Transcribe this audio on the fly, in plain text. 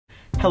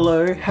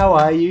Hello, how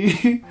are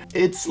you?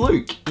 It's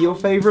Luke, your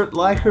favourite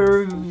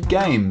liker of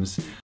games.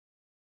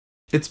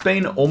 It's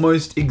been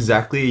almost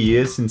exactly a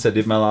year since I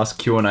did my last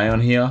Q&A on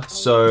here,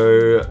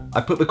 so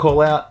I put the call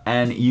out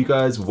and you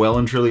guys well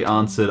and truly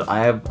answered.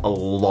 I have a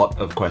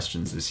lot of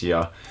questions this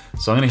year,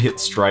 so I'm gonna hit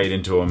straight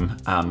into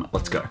them.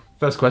 Let's go.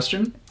 First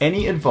question,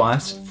 any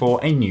advice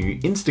for a new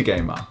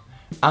InstaGamer?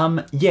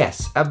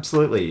 Yes,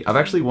 absolutely. I've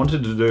actually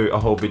wanted to do a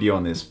whole video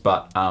on this,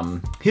 but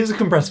here's a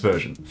compressed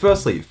version.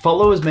 Firstly,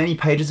 follow as many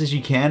pages as you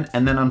can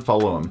and then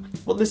unfollow them.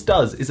 What this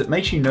does is it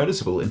makes you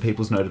noticeable in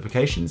people's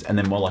notifications and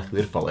they're more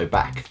likely to follow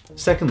back.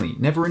 Secondly,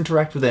 never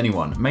interact with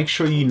anyone. Make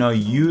sure you know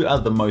you are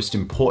the most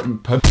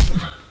important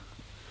person.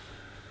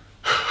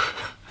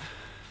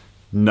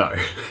 No.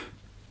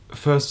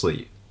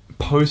 Firstly,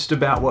 post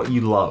about what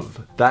you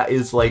love. That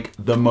is like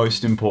the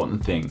most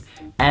important thing.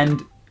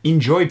 And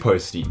enjoy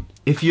posting.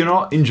 If you're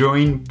not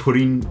enjoying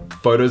putting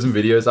photos and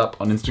videos up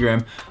on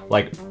Instagram,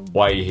 like,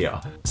 why are you here?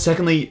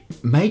 Secondly,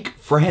 make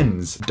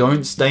friends.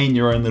 Don't stay in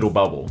your own little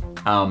bubble.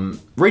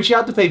 Reach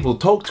out to people,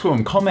 talk to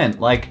them,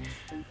 comment, like,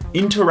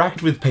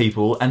 interact with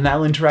people and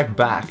they'll interact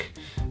back.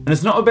 And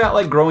it's not about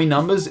like growing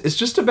numbers, it's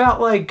just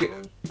about like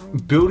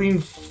building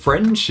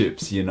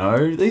friendships, you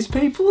know? These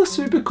people are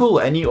super cool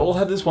and you all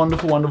have this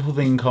wonderful, wonderful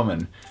thing in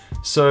common.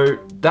 So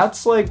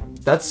that's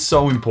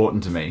so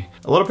important to me.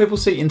 A lot of people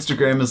see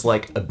Instagram as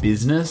like a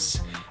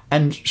business,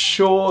 and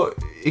sure,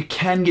 it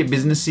can get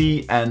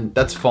businessy and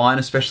that's fine,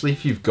 especially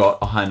if you've got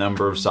a high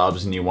number of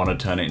subs and you want to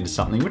turn it into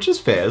something, which is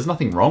fair, there's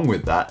nothing wrong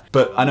with that.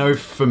 But I know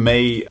for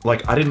me,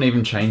 like I didn't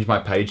even change my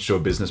page to a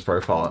business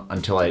profile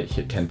until I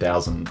hit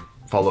 10,000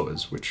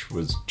 followers, which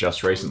was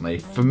just recently.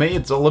 For me,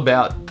 it's all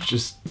about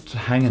just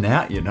hanging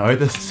out, you know?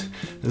 There's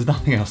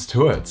nothing else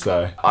to it.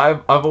 So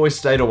I've always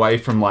stayed away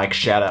from like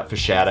shout out for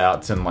shout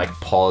outs and like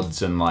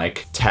pods and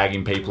like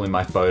tagging people in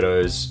my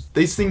photos.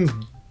 These things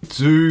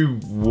do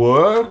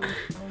work,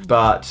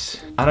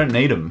 but I don't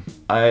need them.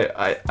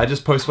 I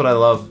just post what I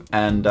love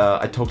and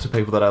I talk to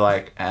people that I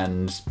like,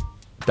 and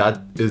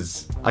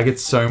I get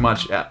so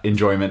much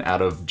enjoyment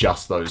out of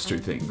just those two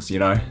things, you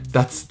know?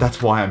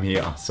 That's why I'm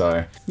here.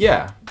 So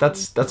yeah,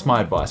 that's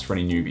my advice for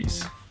any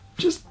newbies.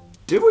 Just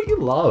do what you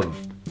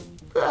love.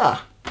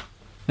 Ah.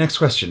 Next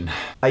question.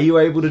 Are you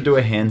able to do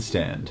a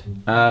handstand?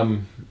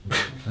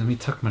 Let me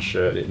tuck my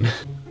shirt in.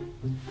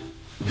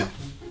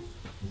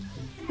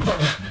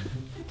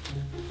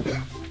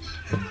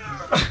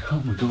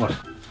 Oh my god.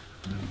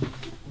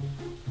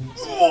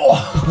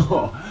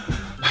 Oh.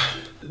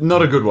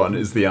 Not a good one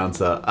is the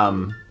answer.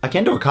 I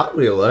can do a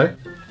cartwheel though.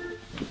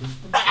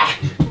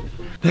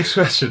 Next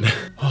question.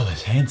 Oh,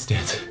 those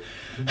handstands.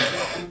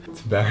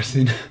 It's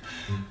embarrassing.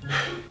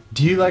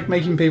 Do you like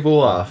making people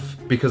laugh?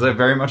 Because I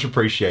very much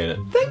appreciate it.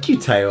 Thank you,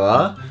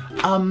 Taylor.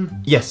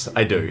 Yes,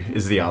 I do,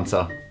 is the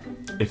answer.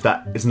 If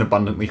that isn't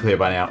abundantly clear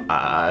by now,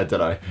 I don't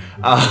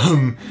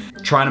know.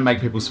 Trying to make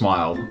people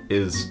smile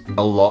is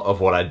a lot of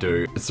what I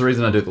do. It's the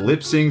reason I do the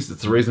lip syncs,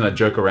 it's the reason I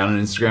joke around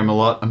on Instagram a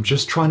lot. I'm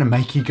just trying to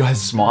make you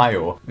guys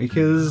smile.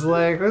 Because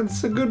like,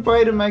 it's a good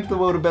way to make the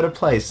world a better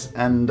place.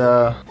 And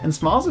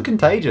smiles are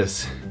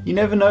contagious. You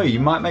never know, you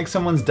might make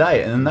someone's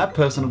day and then that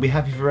person will be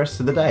happy for the rest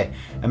of the day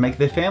and make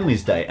their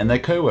family's day and their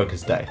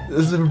co-workers' day.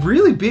 There's a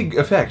really big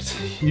effect,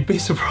 you'd be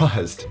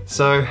surprised.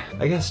 So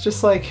I guess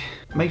just like,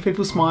 make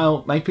people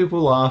smile, make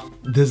people laugh.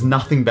 There's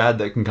nothing bad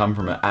that can come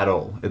from it at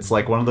all. It's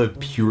like one of the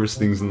purest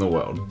things in the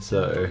world.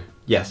 So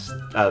yes,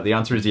 the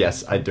answer is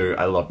yes, I do.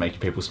 I love making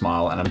people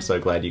smile and I'm so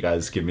glad you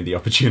guys give me the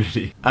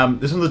opportunity.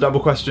 This one's a double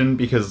question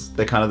because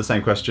they're kind of the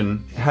same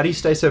question. How do you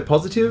stay so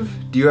positive?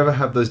 Do you ever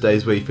have those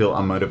days where you feel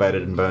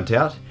unmotivated and burnt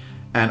out?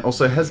 And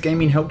also, has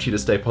gaming helped you to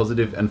stay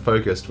positive and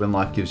focused when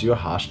life gives you a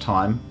harsh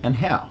time, and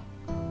how?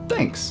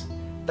 Thanks.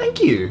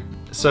 Thank you.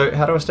 So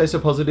how do I stay so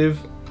positive?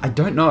 I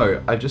don't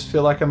know. I just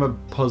feel like I'm a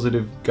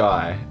positive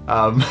guy.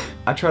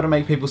 I try to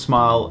make people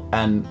smile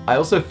and I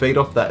also feed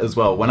off that as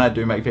well. When I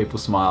do make people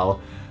smile,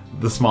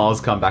 the smiles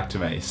come back to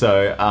me.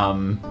 So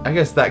I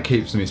guess that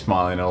keeps me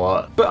smiling a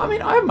lot. But I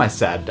mean, I have my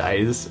sad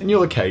days and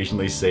you'll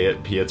occasionally see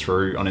it peer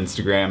through on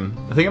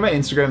Instagram. The thing about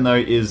Instagram though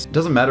is it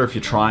doesn't matter if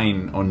you're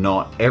trying or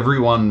not,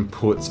 everyone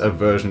puts a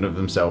version of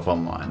themselves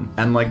online.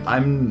 And like,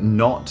 I'm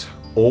not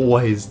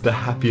always the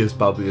happiest,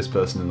 bubbliest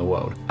person in the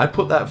world. I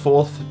put that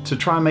forth to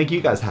try and make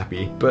you guys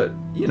happy, but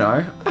you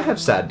know, I have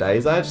sad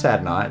days, I have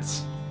sad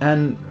nights,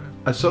 and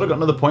I've sort of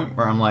gotten to the point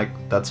where I'm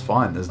like, that's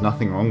fine, there's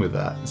nothing wrong with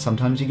that.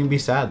 Sometimes you can be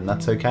sad and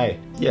that's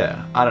okay.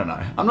 Yeah, I don't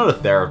know. I'm not a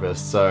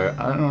therapist, so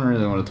I don't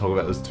really want to talk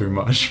about this too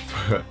much,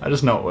 but I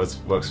just know what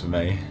works for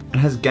me.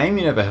 And has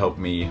gaming ever helped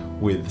me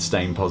with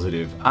staying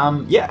positive?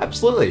 Yeah,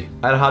 absolutely.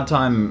 I had a hard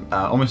time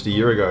almost a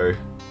year ago,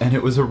 and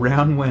it was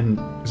around when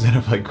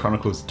Xenoblade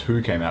Chronicles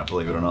 2 came out,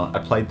 believe it or not. I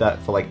played that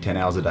for like 10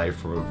 hours a day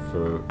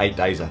for 8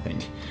 days, I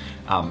think.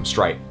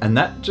 Straight. And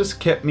that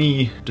just kept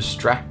me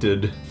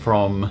distracted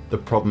from the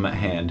problem at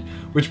hand,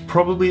 which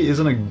probably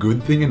isn't a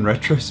good thing in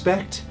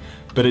retrospect,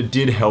 but it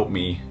did help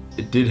me.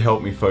 It did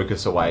help me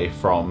focus away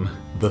from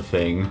the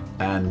thing,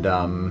 and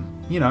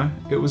you know,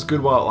 it was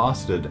good while it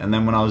lasted. And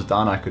then when I was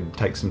done, I could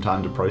take some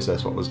time to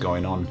process what was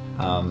going on.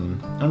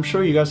 And I'm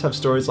sure you guys have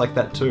stories like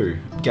that too.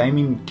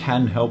 Gaming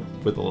can help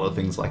with a lot of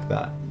things like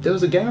that. There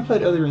was a game I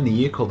played earlier in the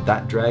year called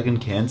That Dragon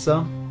Cancer,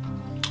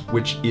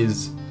 which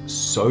is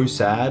so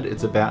sad.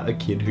 It's about a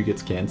kid who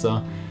gets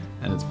cancer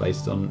and it's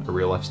based on a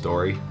real life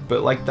story.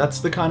 But like, that's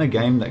the kind of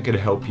game that could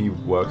help you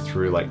work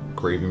through like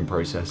grieving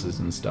processes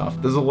and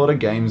stuff. There's a lot of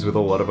games with a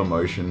lot of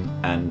emotion,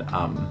 and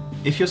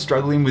if you're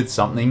struggling with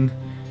something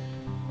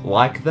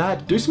like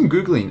that, do some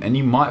Googling and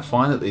you might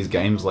find that these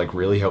games like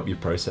really help you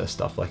process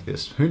stuff like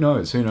this. Who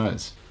knows, who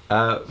knows?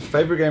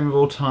 Favorite game of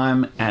all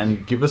time,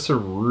 and give us a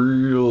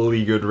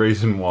really good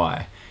reason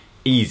why.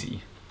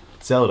 Easy.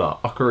 Zelda,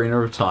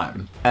 Ocarina of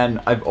Time.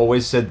 And I've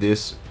always said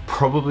this,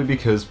 probably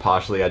because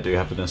partially I do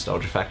have a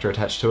nostalgia factor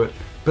attached to it,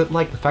 but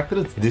like the fact that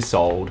it's this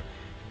old,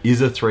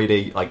 is a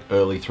 3D, like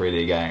early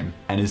 3D game,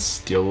 and is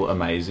still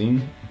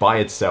amazing by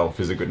itself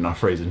is a good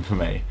enough reason for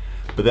me.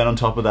 But then on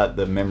top of that,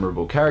 the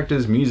memorable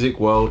characters, music,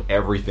 world,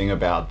 everything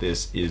about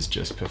this is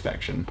just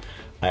perfection.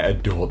 I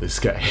adore this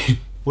game.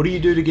 What do you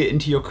do to get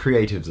into your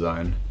creative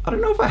zone? I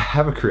don't know if I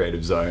have a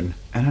creative zone,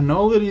 and I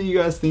know a lot of you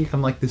guys think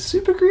I'm like this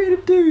super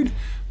creative dude,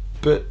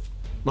 but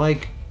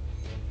like,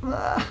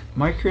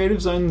 my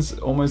creative zone's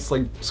almost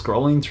like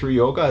scrolling through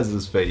your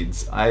guys'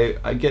 feeds. I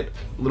get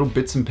little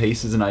bits and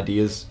pieces and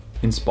ideas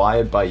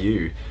inspired by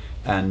you,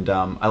 and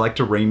I like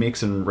to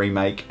remix and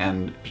remake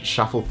and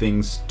shuffle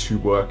things to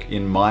work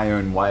in my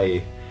own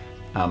way.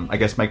 I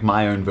guess make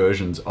my own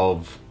versions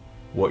of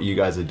what you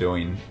guys are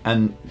doing,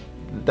 and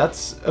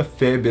that's a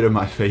fair bit of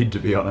my feed, to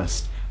be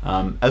honest.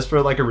 As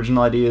for like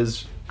original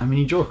ideas, I mean,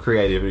 you draw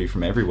creativity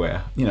from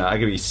everywhere. You know, I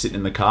could be sitting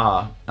in the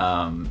car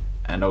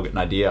and I'll get an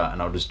idea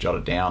and I'll just jot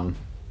it down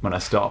when I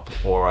stop,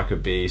 or I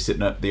could be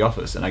sitting at the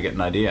office and I get an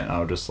idea and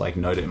I'll just like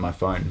note it in my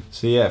phone.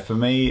 So yeah, for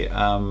me,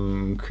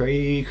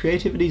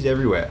 creativity's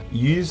everywhere.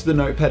 Use the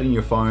notepad in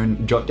your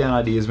phone, jot down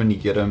ideas when you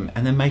get them,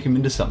 and then make them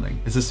into something.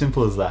 It's as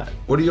simple as that.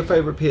 What are your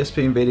favorite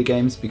PSP and Vita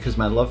games? Because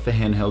my love for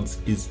handhelds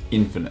is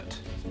infinite.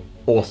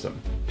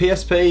 Awesome.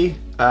 PSP,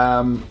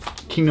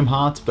 Kingdom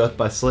Hearts, Birth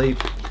by Sleep,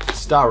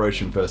 Star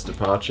Ocean First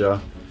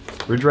Departure,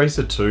 Ridge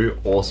Racer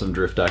 2, awesome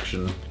drift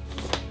action,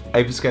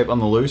 Ape Escape on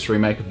the Loose,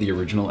 remake of the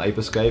original Ape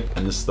Escape,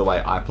 and this is the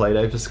way I played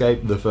Ape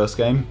Escape, the first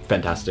game,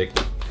 fantastic.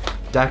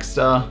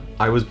 Daxter,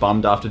 I was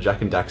bummed after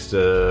Jak and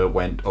Daxter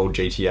went all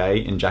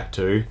GTA in Jak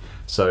 2,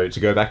 so to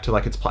go back to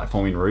like its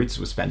platforming roots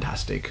was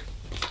fantastic.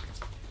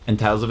 And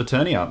Tales of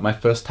Eternia, my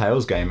first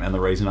Tales game, and the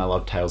reason I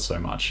love Tales so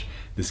much.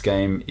 This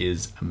game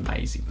is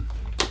amazing.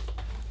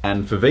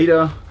 And for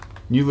Vita,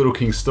 New Little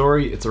King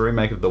Story, it's a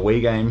remake of the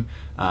Wii game.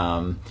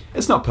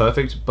 It's not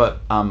perfect,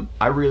 but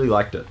I really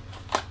liked it.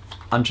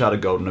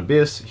 Uncharted Golden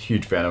Abyss,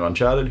 huge fan of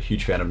Uncharted,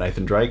 huge fan of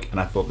Nathan Drake, and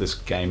I thought this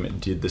game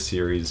did the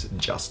series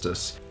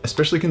justice.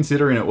 Especially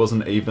considering it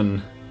wasn't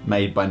even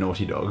made by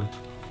Naughty Dog.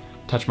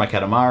 Touch My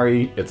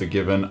Katamari, it's a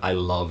given, I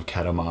love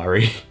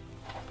Katamari.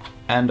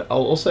 And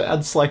I'll also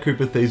add Sly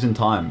Cooper Thieves in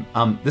Time.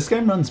 This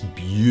game runs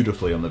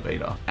beautifully on the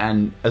Vita,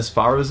 and as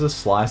far as a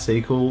Sly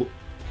sequel,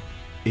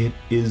 it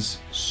is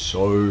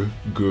so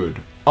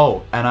good.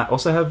 Oh, and I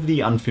also have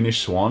the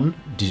Unfinished Swan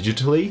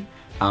digitally.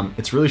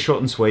 It's really short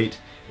and sweet.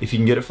 If you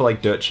can get it for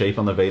like dirt cheap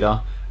on the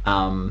Vita,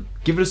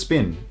 give it a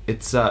spin.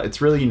 It's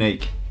really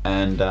unique,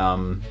 and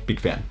big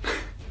fan.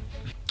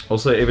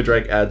 Also, Eva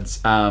Drake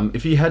adds,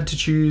 if you had to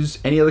choose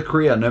any other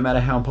career, no matter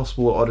how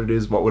impossible or odd it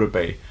is, what would it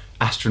be?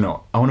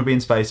 Astronaut. I want to be in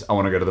space, I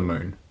want to go to the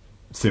moon.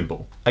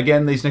 Simple.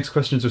 Again, these next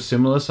questions are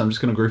similar, so I'm just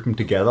going to group them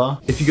together.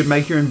 If you could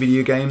make your own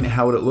video game,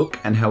 how would it look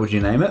and how would you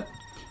name it?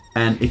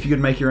 And if you could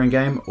make your own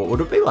game, what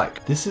would it be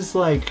like? This is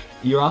like,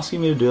 you're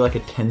asking me to do like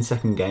a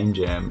 10-second game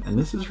jam, and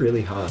this is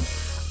really hard.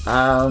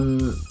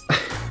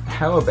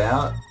 How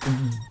about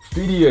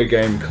video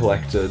game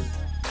collector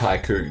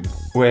tycoon,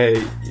 where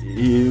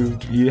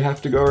you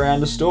have to go around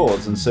to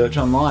stores and search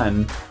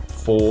online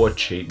for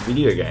cheap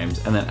video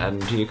games and then add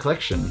them to your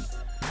collection.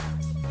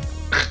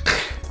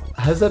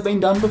 Has that been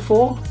done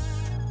before?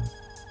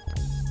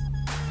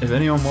 If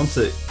anyone wants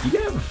it, you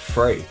can have it for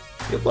free.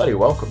 You're bloody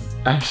welcome.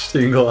 Ash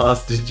Stingle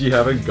asked, did you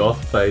have a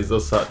goth phase or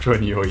such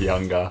when you were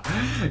younger?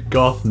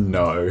 Goth,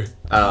 no.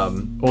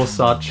 Or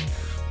such.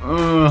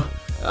 I'm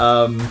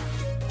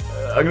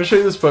gonna show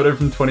you this photo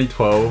from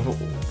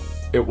 2012.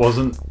 It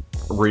wasn't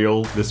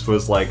real. This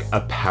was like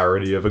a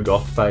parody of a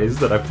goth phase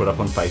that I put up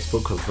on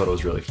Facebook because I thought it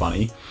was really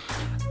funny.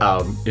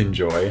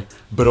 Enjoy.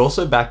 But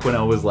also back when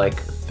I was like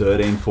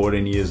 13,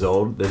 14 years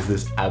old, there's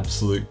this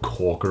absolute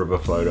corker of a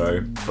photo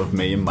of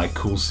me in my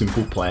cool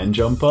Simple Plan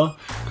jumper,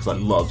 because I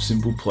love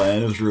Simple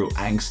Plan. It was real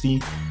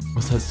angsty.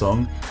 What's that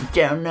song?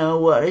 Don't know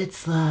what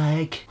it's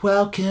like.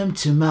 Welcome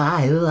to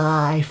my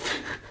life.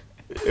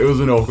 It was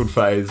an awkward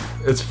phase.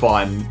 It's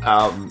fine.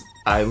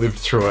 I lived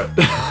through it.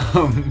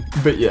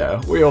 But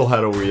yeah, we all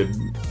had a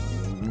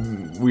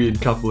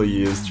weird couple of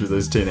years through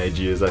those teenage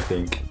years, I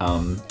think.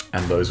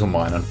 And those were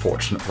mine,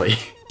 unfortunately.